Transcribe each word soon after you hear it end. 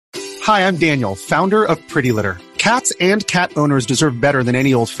Hi, I'm Daniel, founder of Pretty Litter. Cats and cat owners deserve better than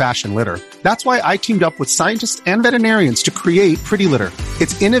any old-fashioned litter. That's why I teamed up with scientists and veterinarians to create Pretty Litter.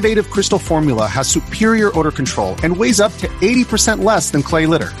 Its innovative crystal formula has superior odor control and weighs up to 80% less than clay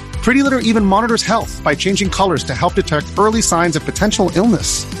litter. Pretty Litter even monitors health by changing colors to help detect early signs of potential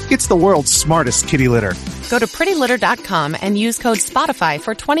illness. It's the world's smartest kitty litter. Go to prettylitter.com and use code SPOTIFY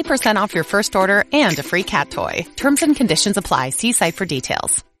for 20% off your first order and a free cat toy. Terms and conditions apply. See site for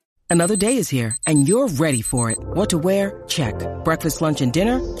details. Another day is here, and you're ready for it. What to wear? Check. Breakfast, lunch, and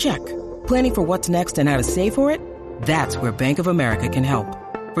dinner? Check. Planning for what's next and how to save for it? That's where Bank of America can help.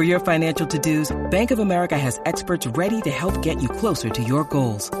 For your financial to-dos, Bank of America has experts ready to help get you closer to your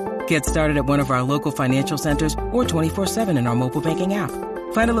goals. Get started at one of our local financial centers or 24/7 in our mobile banking app.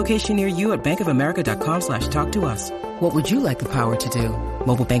 Find a location near you at bankofamerica.com/talktous. What would you like the power to do?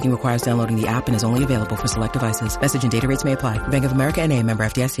 Mobile banking requires downloading the app and is only available for select devices. Message and data rates may apply. Bank of America N.A., member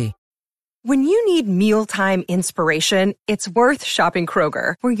FDIC. When you need mealtime inspiration, it's worth shopping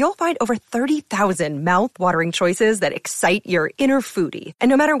Kroger, where you'll find over 30,000 mouth-watering choices that excite your inner foodie. And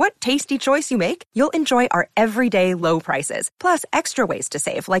no matter what tasty choice you make, you'll enjoy our everyday low prices, plus extra ways to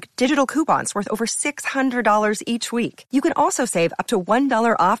save, like digital coupons worth over $600 each week. You can also save up to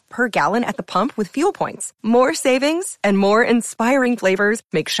 $1 off per gallon at the pump with fuel points. More savings and more inspiring flavors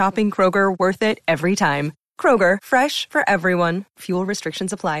make shopping Kroger worth it every time. Kroger, fresh for everyone. Fuel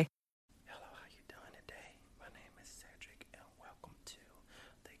restrictions apply.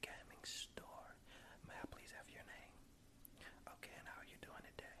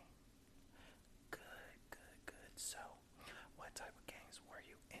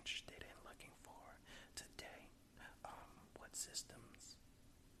 Systems.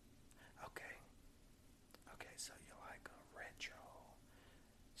 Okay, so you like a retro.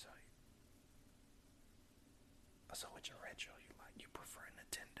 So which retro you like? You prefer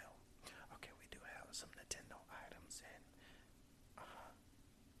Nintendo? Okay, we do have some Nintendo items, and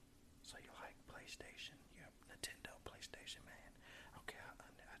so you like PlayStation? You're a Nintendo PlayStation man. Okay,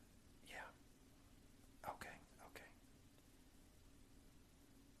 yeah. Okay.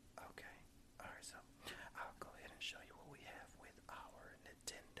 All right, so I'll go ahead and show you what we have with our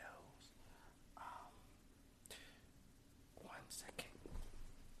Nintendos. 1 second.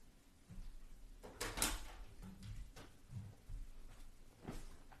 Okay.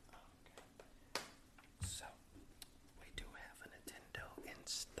 So we do have a Nintendo in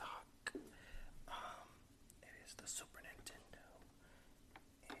stock. It is the Super Nintendo,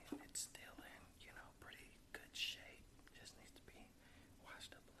 and it's still in, pretty good shape. Just needs to be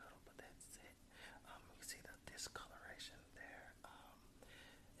washed up a little, but that's it. You see the discoloration there.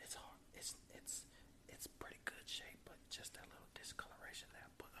 It's hard. It's pretty good shape, but just a little discoloration there.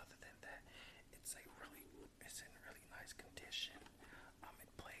 But other than that, it's in really nice condition. It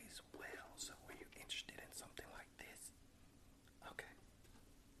plays well. So were you interested in something like this? Okay.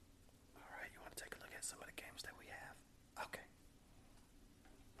 All right. You want to take a look at some of the games that we have? Okay.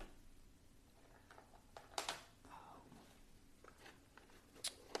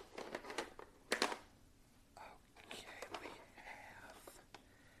 We have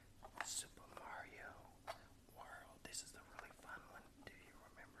Super Mario World. This is a really fun one. Do you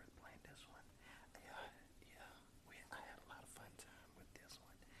remember playing this one? Yeah. I had a lot of fun time with this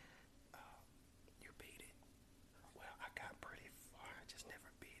one. You beat it. Well, I got pretty far. I just never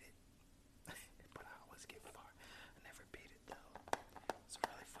beat it. But I always get far. I never beat it though. It's a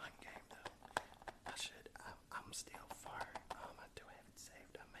really fun game though. I'm still far. I do have it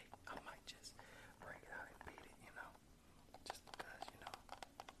saved. I might just bring it out and beat it, just because,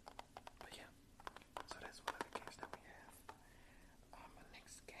 But yeah, so that's one of the games that we have. My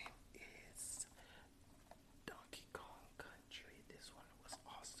next game is Donkey Kong Country. This one was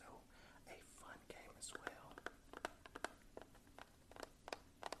also a fun game as well.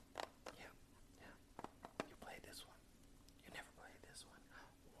 Yeah. You played this one? You never played this one?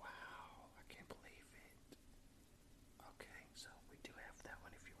 Wow, I can't believe it. Okay, so we do have that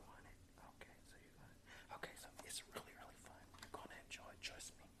one if you want it. Okay, so it's really, really fun. You're gonna enjoy it,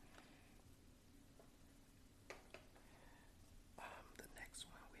 trust me. The next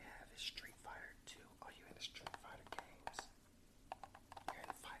one we have is Street Fighter 2. Are you into Street Fighter games? You're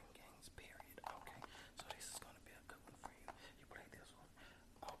into fighting games, period. Okay, so this is gonna be a good one for you. You play this one?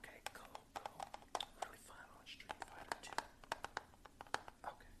 Okay, cool. Really fun on Street Fighter 2.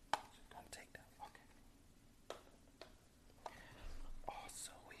 Okay, so don't take that. Okay.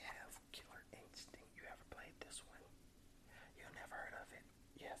 Also, we have Killer Instinct. You ever played this one?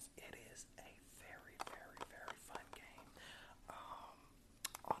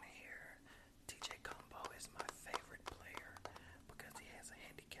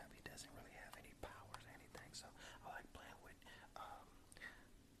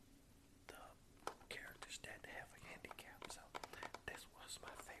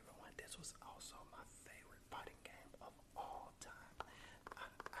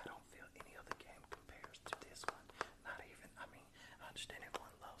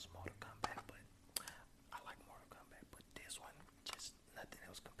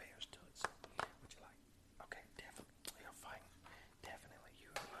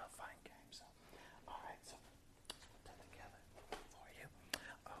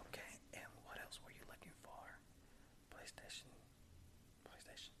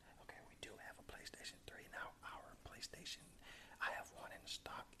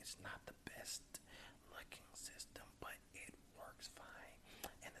 It's not the best looking system, but it works fine.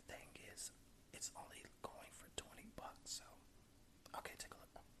 And the thing is, it's only going for $20. So, okay, take a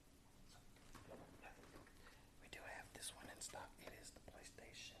look. So, yeah, we do have this one in stock. It is the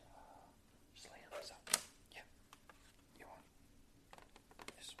PlayStation Slim. So, yeah, you want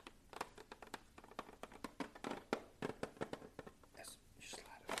this one? You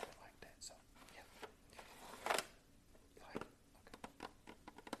slide it over like that. So, yeah. You like it? Okay.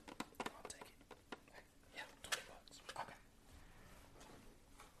 I'll take it. Yeah, $20. Okay.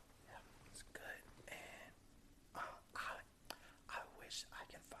 Yeah, it's good. And I wish I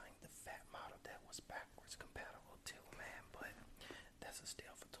can find the fat model that was backwards compatible too, man. But that's a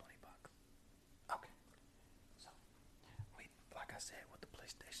steal for $20. Okay. So like I said, with the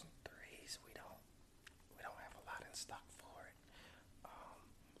PlayStation 3s, we don't have a lot in stock for it.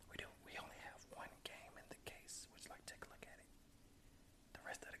 We only have one game in the case, which, like, take a look at it. The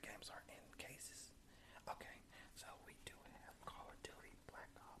rest of the games are in cases. Okay, so we do have Call of Duty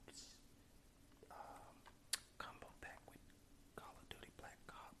Black Ops combo pack with Call of Duty Black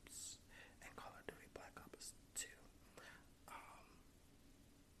Ops and Call of Duty Black Ops 2.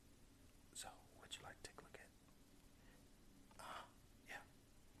 So would you like to take a look at? Yeah.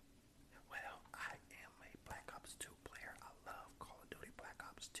 Well, I am a Black Ops 2 player. I love Call of Duty Black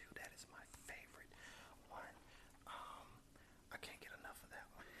Ops 2. That is my favorite one. I can't get enough of that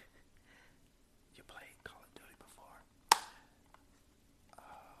one. You played Call of Duty before?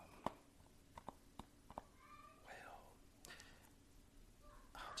 Well,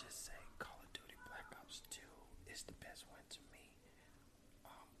 I'll just say Call of Duty Black Ops 2 is the best one to me.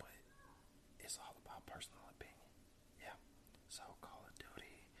 But it's all about personal opinion. Yeah. So Call of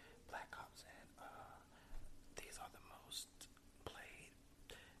Duty Black Ops and these are the most played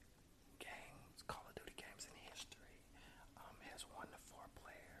games, Call of Duty games in history. It has 1 to 4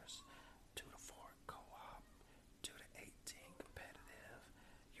 players, 2 to 4 co-op, 2 to 18 competitive.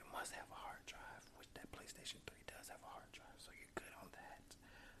 You must have a hard drive, which that PlayStation 3 does have a hard drive, so you're good on that.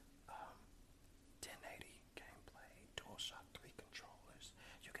 1080 gameplay, DualShock 3 controllers.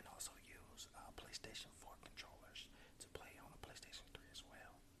 You can also use PlayStation 4 controllers to play on the PlayStation 3 as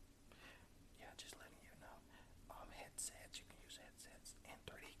well. Yeah, just letting you know. Headsets, you can use headsets, and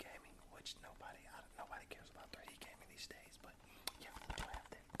 3D gaming, which nobody cares about 3D gaming these days, but yeah, I do have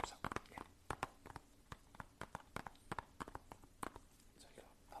that. So yeah. So you go.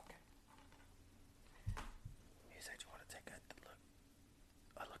 Okay. You said you want to take a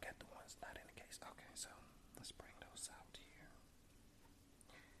look at the ones not in the case. Okay, so let's bring those out here.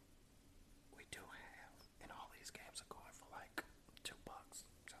 We do have, and all these games are going for like $2.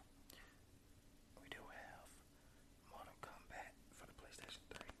 So we do have Mortal Kombat for the PlayStation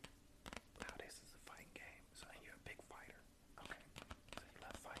 3. Now this is a fighting game, so you're a big fighter. Okay, so you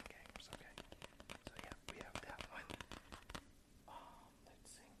love fighting games. Okay, so yeah, we have that one.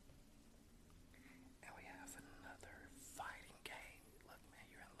 Let's see, and we have another fighting game. Look, man,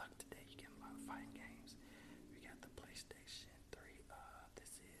 you're in luck today. You get a lot of fighting games. We got the PlayStation 3.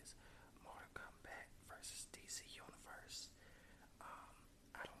 This is Mortal Kombat versus DC Universe.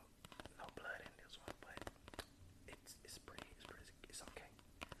 I don't no blood in this one, but it's okay.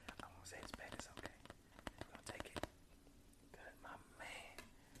 I won't say it's bad. It's okay. We're gonna take it. Good, my man.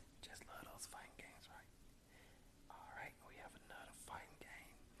 Just love those fighting games, right? All right, we have another fighting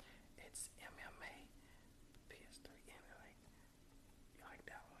game. It's MMA. PS3 MMA. You like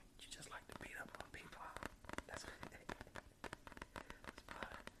that one? You just like to beat up on people, huh? That's fine.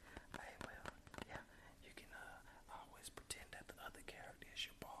 Hey, well, yeah, you can always pretend that the other character is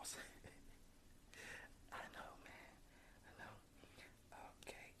your boss. I know, man. I know.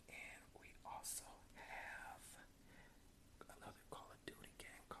 Okay, and we also have another Call of Duty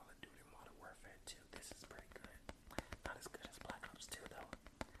game, Call of Duty Modern Warfare 2. This is pretty good. Not as good as Black Ops 2 though.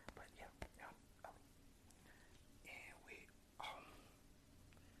 But yeah. And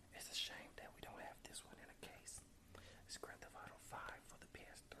it's a shame that we don't have this one in a case. It's Grand Theft Auto 5 for the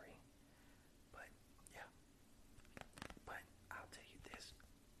PS3. But yeah. But I'll tell you this,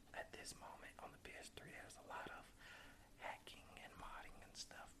 at this moment on the PS3 there's a lot of hacking and modding and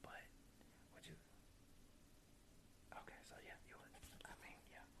stuff, but would you? Okay, so yeah, you would. I mean,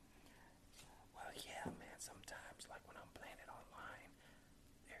 yeah. Well, yeah, man, sometimes, like when I'm playing it online,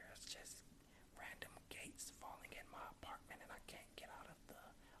 there's just random gates falling in my apartment and I can't get out of the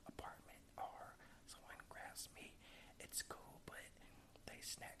apartment, or someone grabs me. It's cool, but they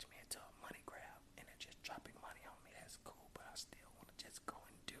snatch me into a money grab and they're just dropping money on me. That's cool, but I still want to just go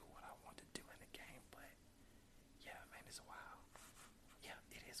and do what I want to do in the game. But yeah, man, it's wild. Yeah,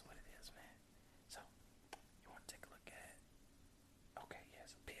 it is what it is, man. So you want to take a look at? Okay,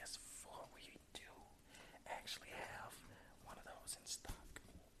 yes, PS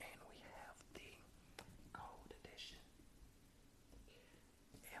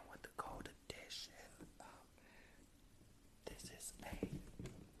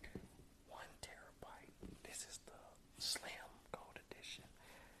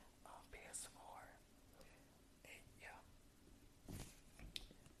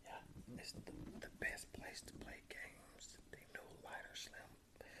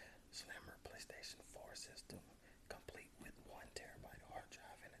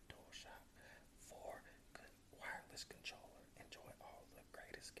best controller. Enjoy all the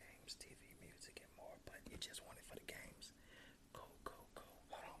greatest games, TV, music, and more, but you just want it for the games. Cool, cool, cool.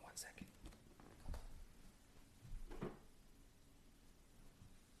 Hold on 1 second.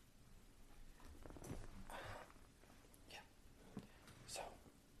 Yeah. So,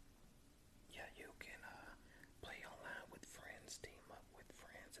 yeah, you can play online with friends, team up with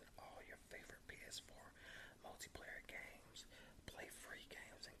friends, and all your favorite PS4 multiplayer games. Play free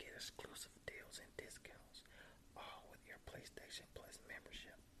games and get exclusive deals and discounts, all with your PlayStation Plus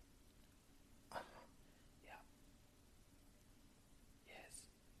membership. Yeah. Yes.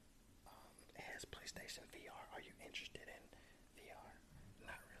 It has PlayStation VR. Are you interested in VR?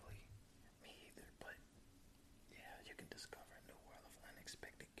 Not really. Me either, but yeah, you can discover a new world of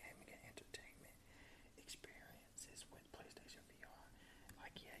unexpected gaming and entertainment experiences with PlayStation VR.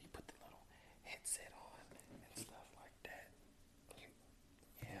 Like, yeah, you put the little headset on and stuff like that.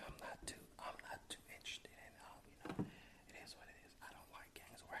 Yeah, I'm not too interested in it is what it is. I don't like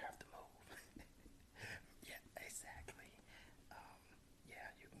games where I have to move. Yeah, exactly. Yeah,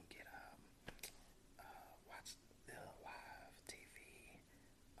 you can get watch the live TV,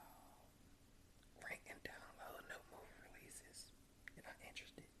 rent and download new movie releases. You're not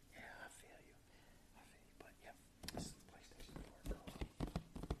interested? Yeah, I feel you. But yeah, this is PlayStation 4.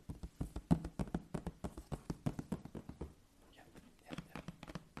 Yep.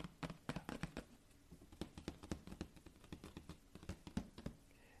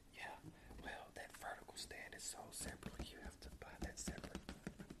 Yeah, well, that vertical stand is sold separately. You have to buy that separate.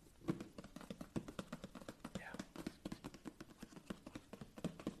 Yeah.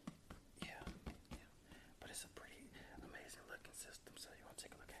 Yeah. But it's a pretty amazing looking system, so you want to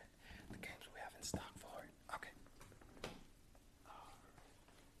take a look at the games we have in stock for it. Okay.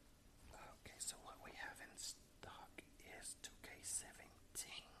 Okay, so what we have in stock is 2K17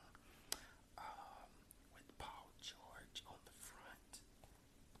 with Paul George on the front.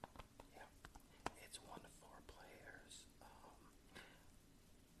 Yeah, it's 1 to 4 players.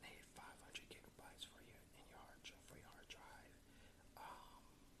 Need 500 gigabytes for your hard drive.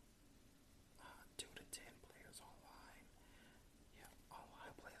 2 to 10 players online. Yeah,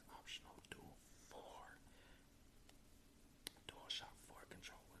 online play is optional. DualShock 4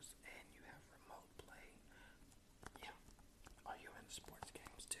 controllers, and you have remote play. Yeah. Are you into sports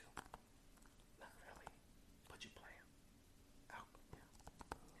games too? Not really, but you play them. Oh,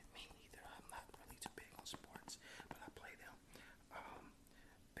 yeah. Me neither. I'm not really too big on sports, but I play them.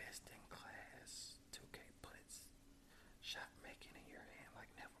 Best in class 2K puts shot making in your hand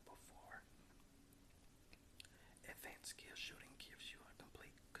like never before. Advanced skill shooting gives you a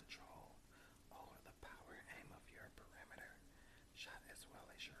complete control over the power and aim of your perimeter shot, as well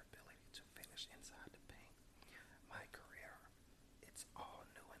as your ability to finish inside the paint. My career, it's all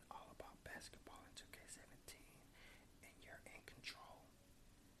new and all about basketball in 2K17, and you're in control.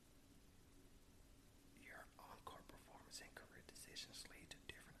 Your on-court performance and career decisions lead to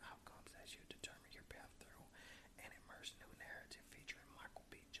different outcomes as you determine your path through an immersive new narrative featuring Michael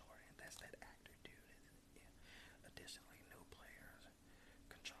B. Jordan. That's that actor dude, isn't it? Yeah. Additionally, new players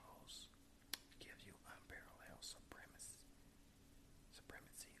controls give you unparalleled supremacy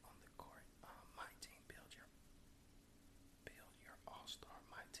on the court. My team build your all-star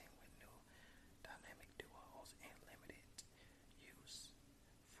My Team with new dynamic duos and limited use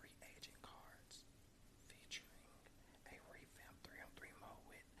free agent cards featuring a revamped 3-on-3 mode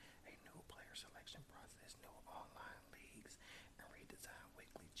with a new player selection process, new online leagues, and redesigned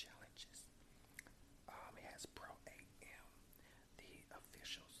weekly challenges. It has Pro AM, the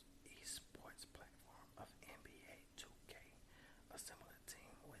official esports platform of NBA 2K. Assemble a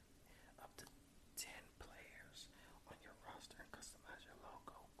team with up to 10 players on your roster and customize your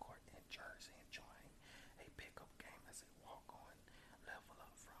logo, court, and jersey, and join a pickup game as a walk-on. Level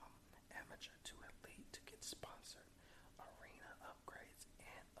up from amateur to elite to get sponsored arena upgrades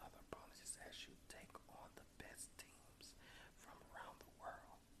and other bonuses as you take on the best teams from around the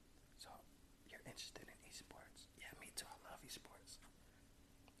world. So, you're interested in esports? Yeah, me too. I love esports.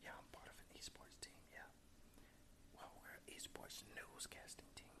 Yeah, I'm part of an esports team. Yeah. Well, we're an esports newscasting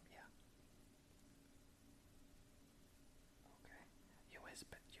team. Yeah. Okay.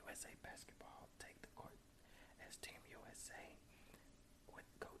 USA basketball take the court as Team USA with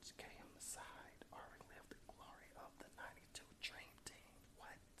Coach K on the side, or relive the glory of the '92 Dream Team.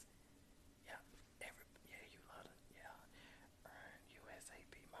 What? Yeah. You love it. Yeah. Earn USA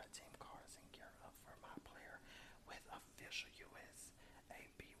Beat My Team cards and gear up for my player with official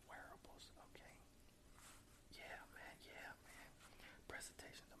USB wearables. Okay. Yeah, man.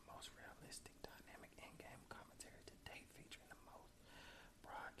 Presentation, the most realistic, dynamic in-game commentary to date, featuring the most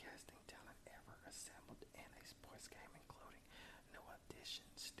broadcasting talent ever assembled in a sports game.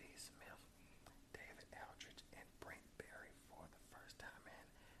 Edition, Steve Smith, David Aldridge, and Brent Berry for the first time in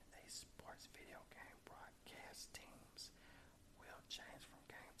a sports video game broadcast. Teams will change from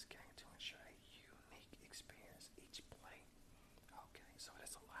game to game to ensure a unique experience each play. Okay, so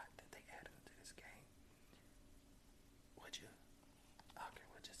that's a lot that they added into this game. Would you? Okay,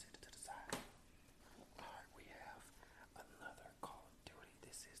 we'll just set it to the side. Alright, we have another Call of Duty.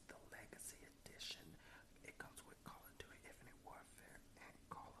 This is the Legacy Edition. It comes with Call of Duty Infinite Warfare and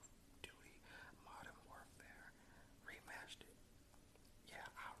Call of Duty Modern Warfare Remastered. Yeah,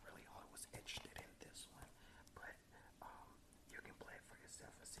 I really only was interested in this one, but you can play it for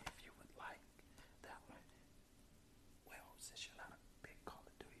yourself and see if you would like that one. Well, since you're not a big Call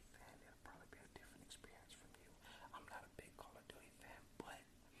of Duty fan, it'll probably be a different experience from you. I'm not a big Call of Duty fan, but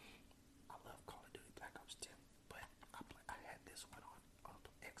I love Call of Duty Black Ops 2, but I had this one on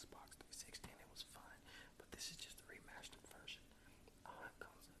Xbox 360 and it was fun, but this is just the remastered version. It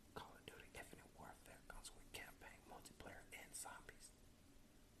comes with Call of Duty Infinite Warfare, comes with campaign, multiplayer, and zombies.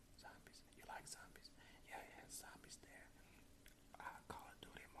 Zombies. You like zombies? Yeah, it has zombies there. Call of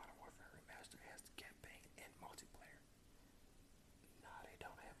Duty Modern Warfare Remastered has the campaign and multiplayer. No, they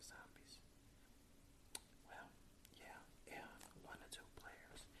don't have zombies. Well, yeah, 1 to 2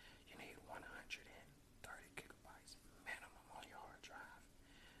 players. You need 130 gigabytes minimum on your hard drive.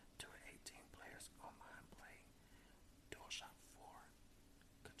 2 to 18 players online play. DualShock 4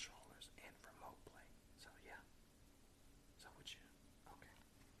 controllers and remote play. So yeah. So would you? Okay.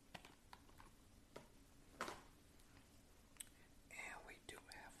 And we do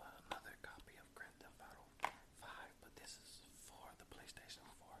have another copy of Grand Theft Auto 5, but this is for the PlayStation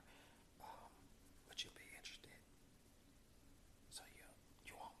 4. Would you be interested? So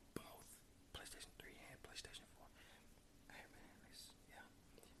you want both PlayStation 3 and PlayStation 4? Hey man, yeah.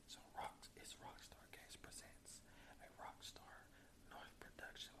 So Rockstar Games presents a Rockstar North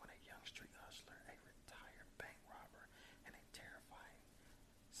production when a young street hustler, a retired bank robber, and a terrifying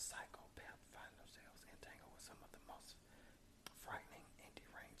psychopath find themselves entangled with some of the most frightening and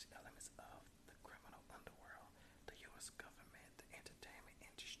deranged elements of the criminal underworld, the U.S. government, the entertainment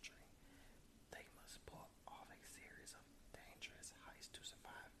industry. They must pull off a series of dangerous heists to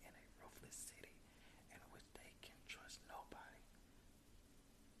survive in a ruthless city in which they can trust nobody,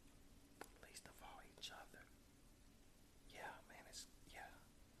 least of all each other. Yeah, man,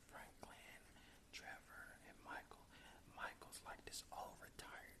 Franklin, Trevor, and Michael. Michael's like this old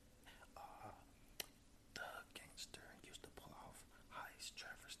retired thug gangster and used to pull off heists.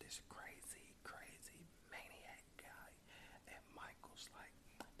 Trevor's this crazy maniac guy, and Michael's like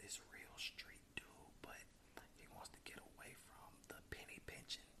this real street dude, but he wants to get away from the penny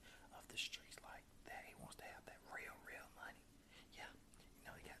pinching of the streets like that. He wants to have that real money. Yeah,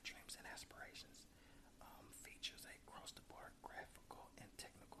 he got dreams and aspirations. Features a across-the-board graphical and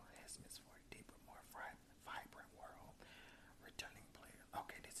technical enhancements for a deeper, more vibrant world. Returning players.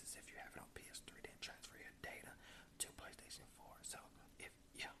 Okay, this is if you have it on PS3, then transfer your data to PlayStation 4.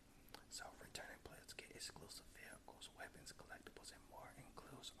 So returning players get exclusive vehicles, weapons, collectibles, and more.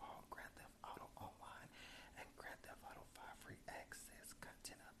 Includes all Grand Theft Auto Online and Grand Theft Auto 5 free access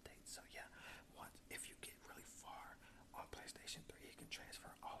content updates. So yeah, if you get really far on PlayStation 3, you can transfer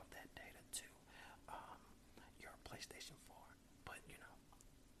all of that data to your PlayStation 4. But you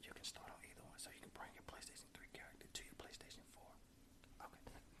can start on either one. So you can bring your